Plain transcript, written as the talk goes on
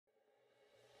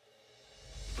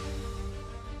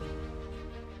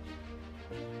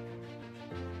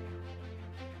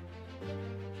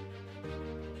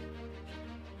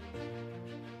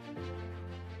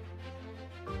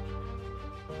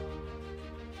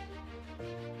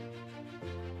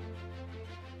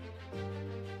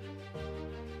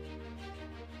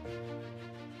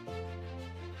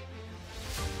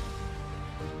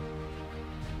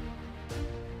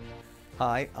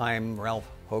Hi, I'm Ralph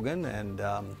Hogan, and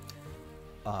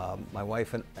my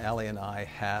wife and Allie and I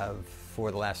have, for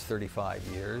the last 35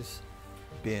 years,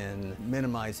 been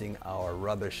minimizing our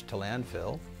rubbish to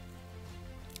landfill.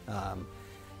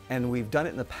 And we've done it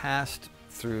in the past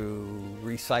through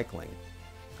recycling,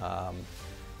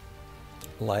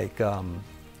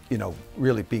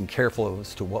 really being careful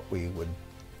as to what we would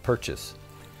purchase,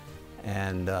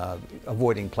 and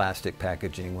avoiding plastic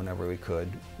packaging whenever we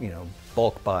could,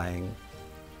 bulk buying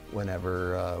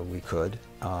whenever we could,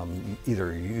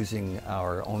 either using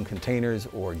our own containers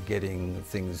or getting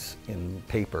things in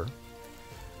paper.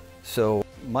 So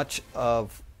much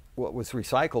of what was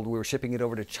recycled, we were shipping it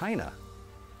over to China.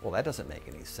 Well, that doesn't make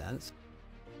any sense.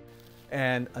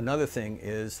 And another thing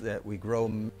is that we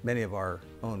grow many of our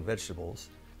own vegetables.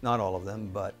 Not all of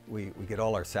them, but we get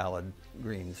all our salad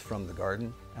greens from the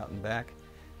garden out and back,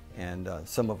 and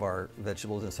some of our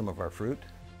vegetables and some of our fruit.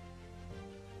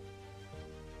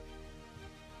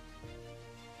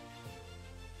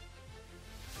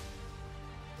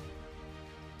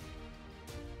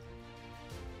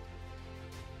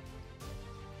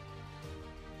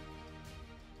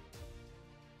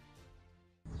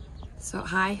 So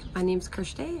hi, my name's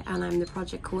Kirsty and I'm the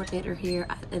project coordinator here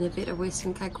at Innovative Waste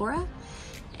in Kaikoura.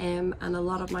 And a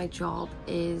lot of my job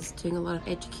is doing a lot of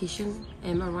education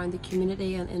around the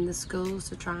community and in the schools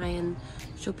to try and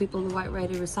show people the right way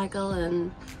to recycle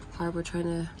and how we're trying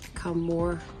to become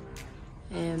more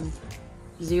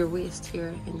zero waste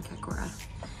here in Kaikoura.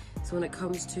 So when it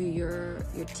comes to your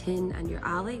tin and your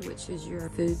alley, which is your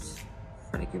foods,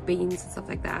 for like your beans and stuff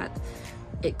like that,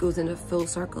 it goes in a full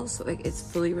circle, so it's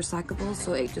fully recyclable,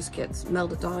 so it just gets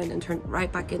melted down and turned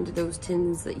right back into those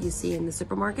tins that you see in the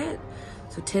supermarket.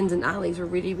 So tins and alleys are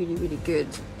really good,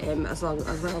 as well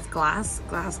as glass.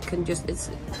 Glass can just, it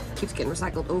keeps getting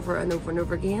recycled over and over and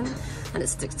over again, and it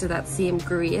sticks to that same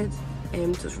grade, so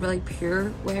it's a really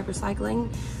pure way of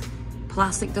recycling.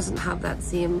 Plastic doesn't have that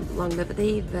same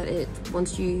longevity, that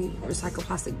once you recycle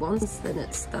plastic once, then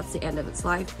that's the end of its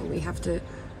life, and we have to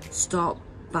stop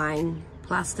buying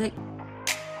plastic.